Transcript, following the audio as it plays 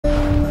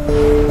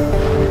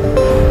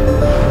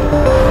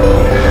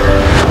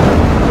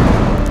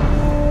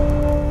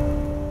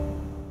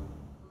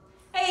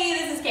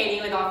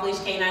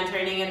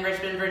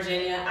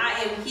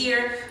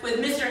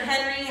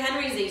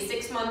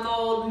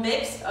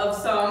of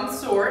some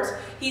sort.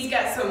 He's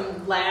got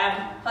some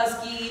lab,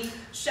 husky,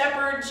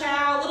 shepherd,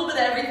 chow, a little bit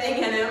of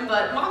everything in him,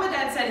 but mom and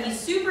dad said he's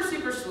super,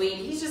 super sweet.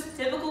 He's just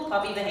typical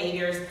puppy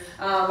behaviors.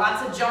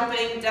 Lots of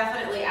jumping,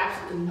 definitely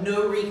absolutely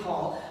no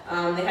recall.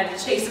 They had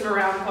to chase him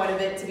around quite a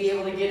bit to be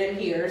able to get him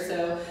here,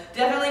 so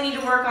definitely need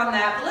to work on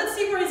that. But let's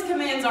see where his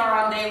commands are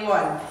on day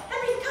one.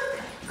 Henry, come.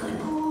 Good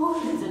boy.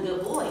 He's a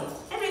good boy.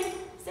 Henry,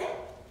 sit.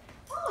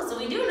 Oh, so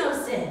we do know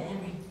sit.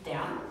 Henry,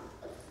 down.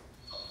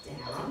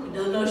 Down. We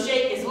do know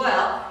shake as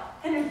well.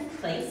 Henry,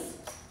 place.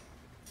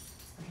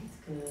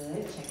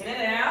 Good. Checking it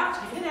out.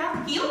 Checking it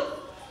out. Heel.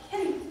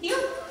 Henry, heel.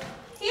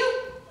 Heel.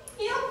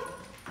 Heel.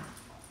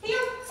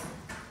 Heel.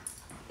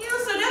 Heel.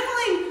 So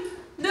definitely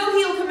no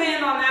heel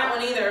command on that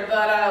one either.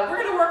 But we're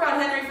going to work on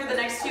Henry for the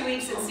next 2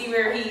 weeks and see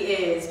where he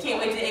is. Can't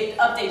wait to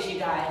update you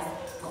guys.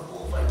 Good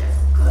boy. That's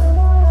good.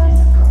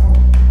 That's a good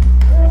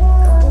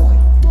boy.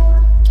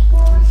 Good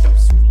boy. He's so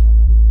sweet.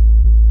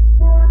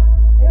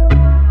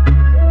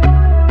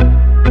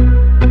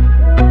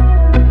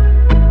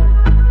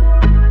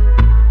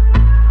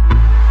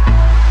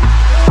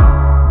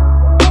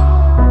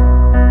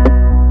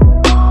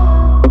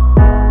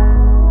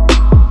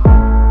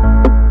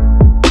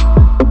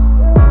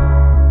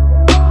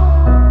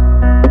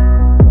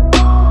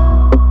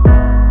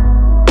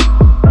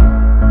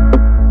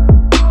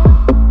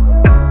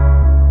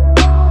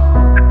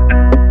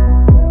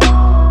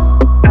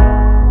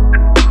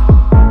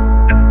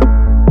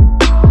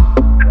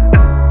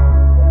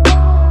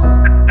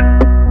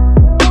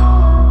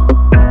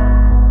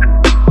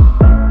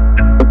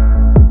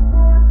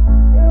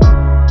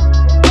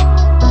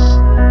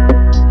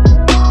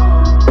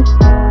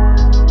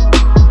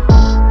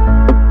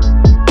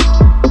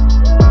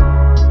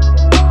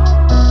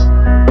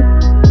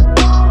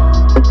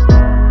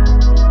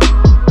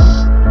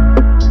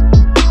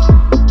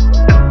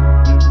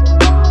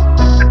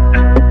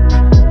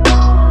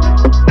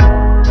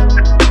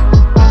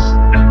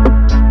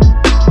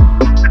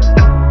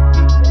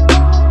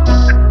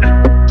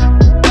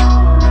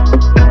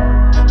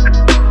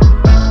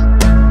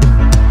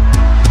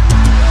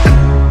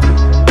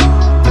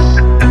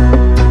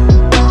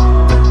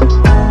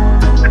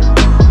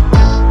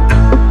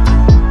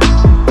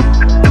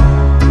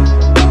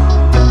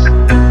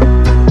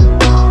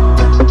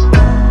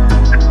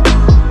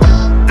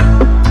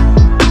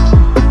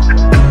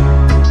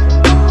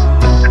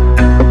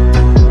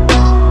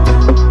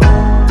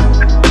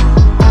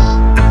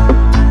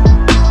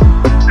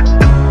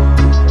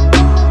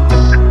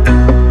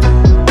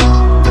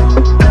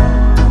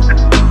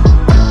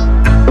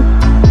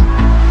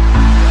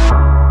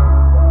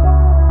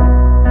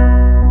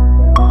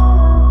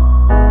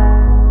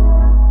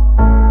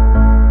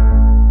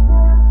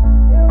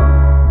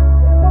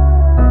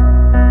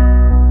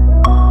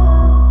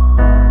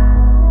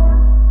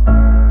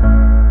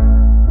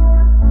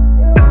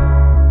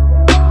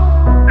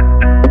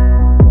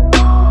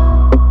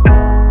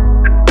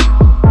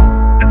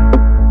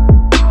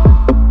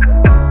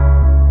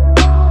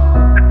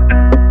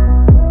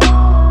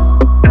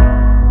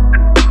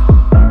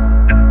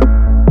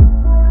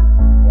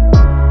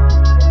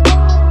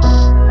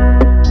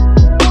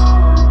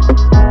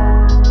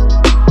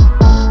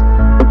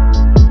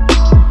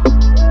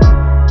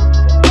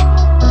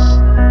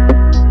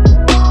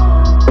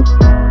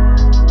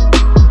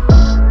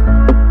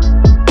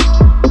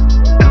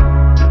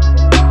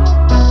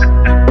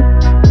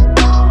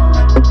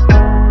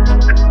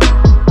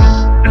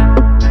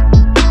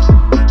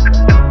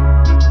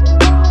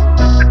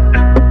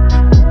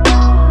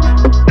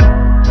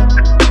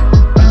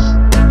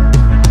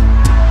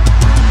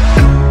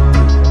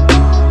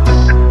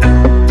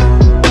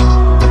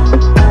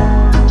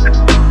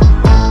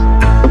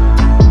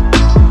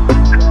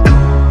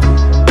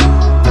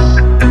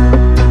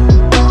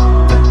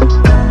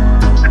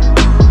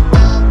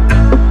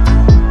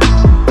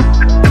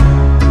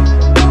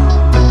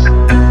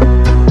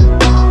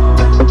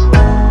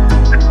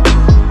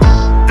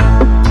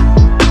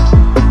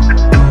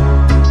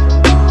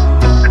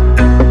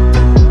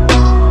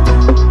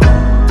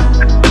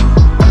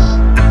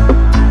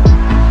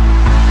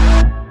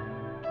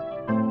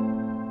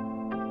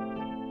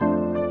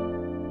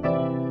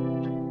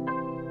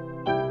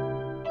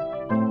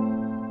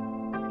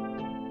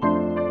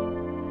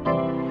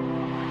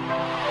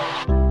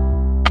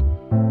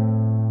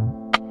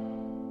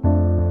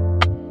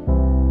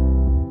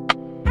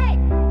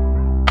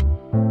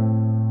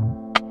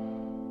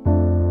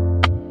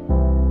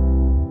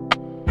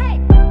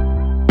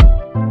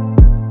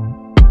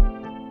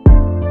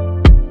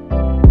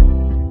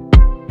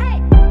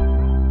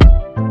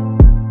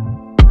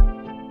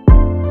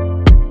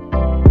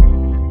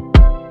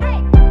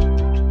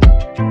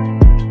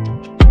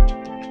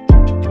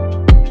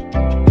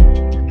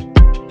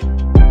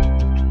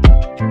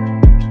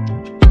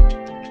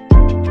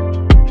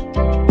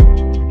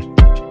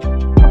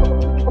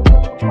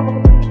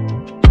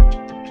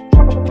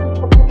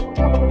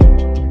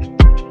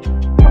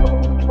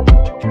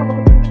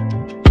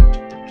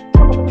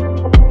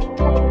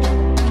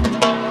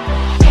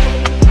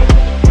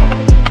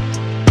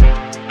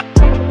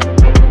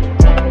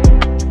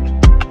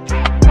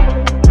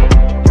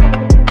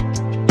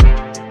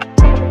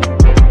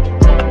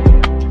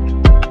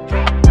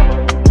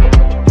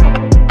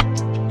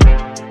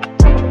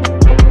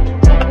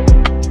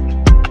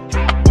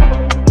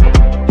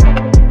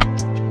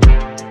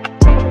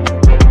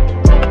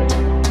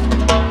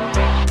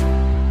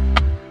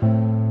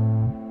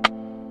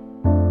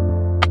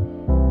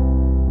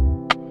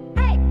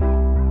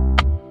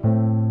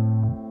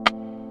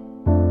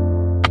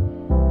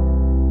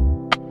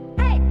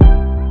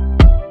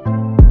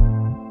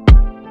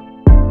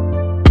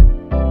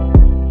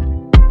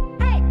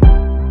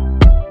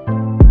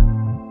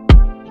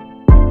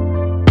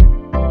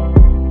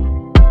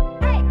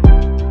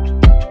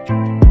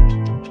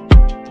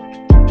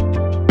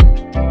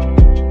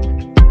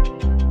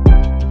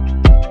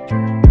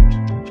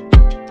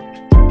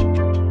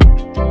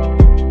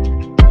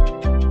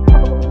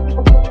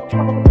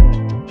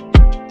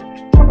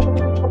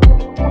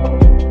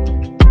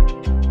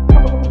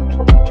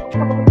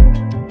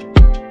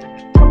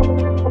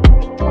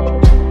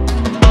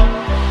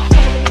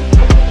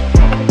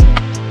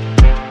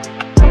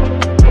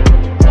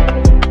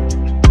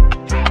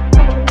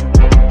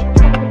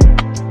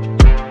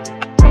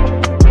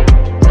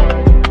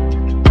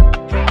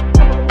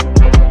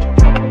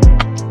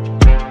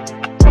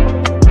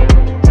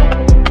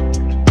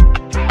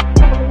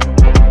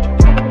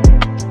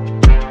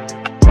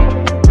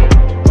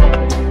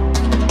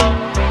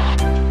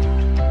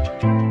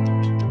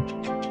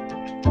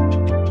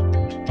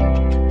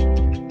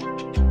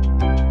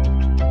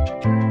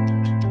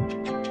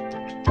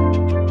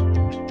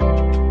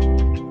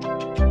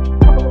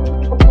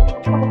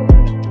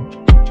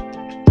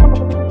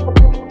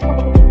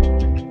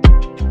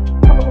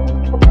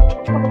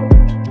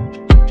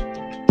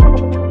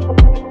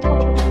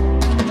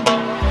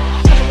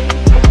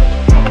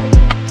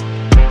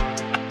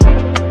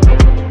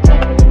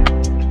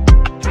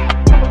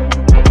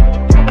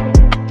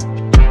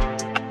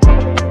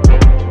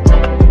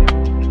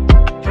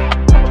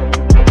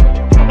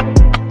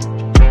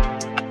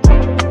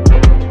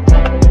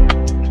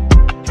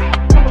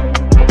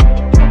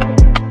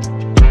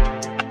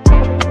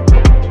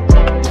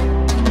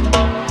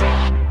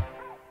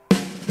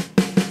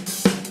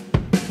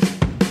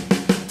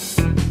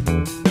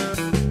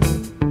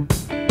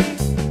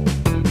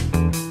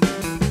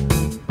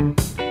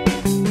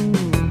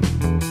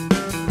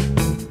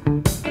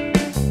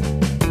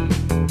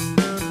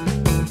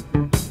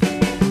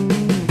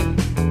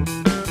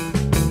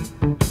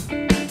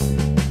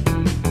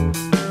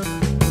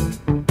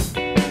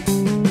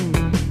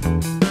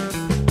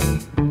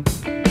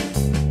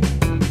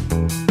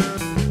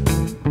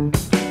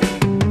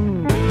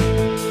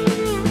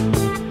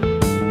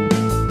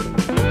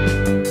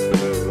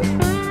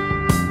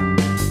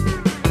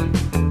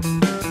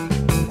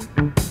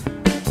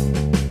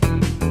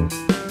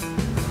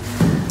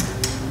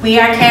 We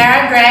are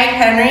Kara, Greg,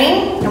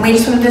 Henry, and we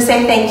just wanted to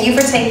say thank you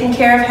for taking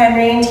care of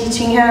Henry and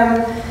teaching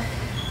him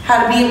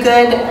how to be a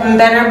good and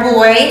better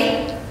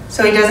boy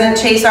so he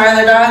doesn't chase our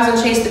other dogs and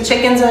chase the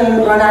chickens and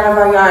run out of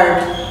our yard.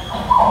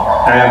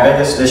 Our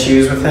biggest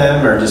issues with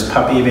him are just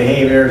puppy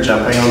behavior,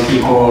 jumping on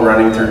people,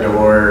 running through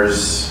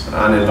doors,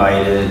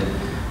 uninvited,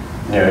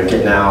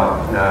 getting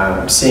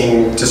out,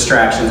 seeing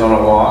distractions on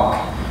a walk.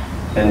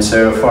 And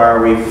so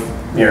far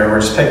we're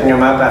just picking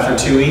him up after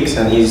 2 weeks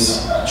and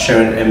he's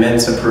shown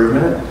immense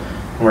improvement.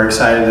 We're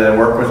excited to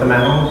work with him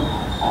at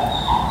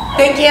home.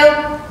 Thank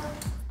you.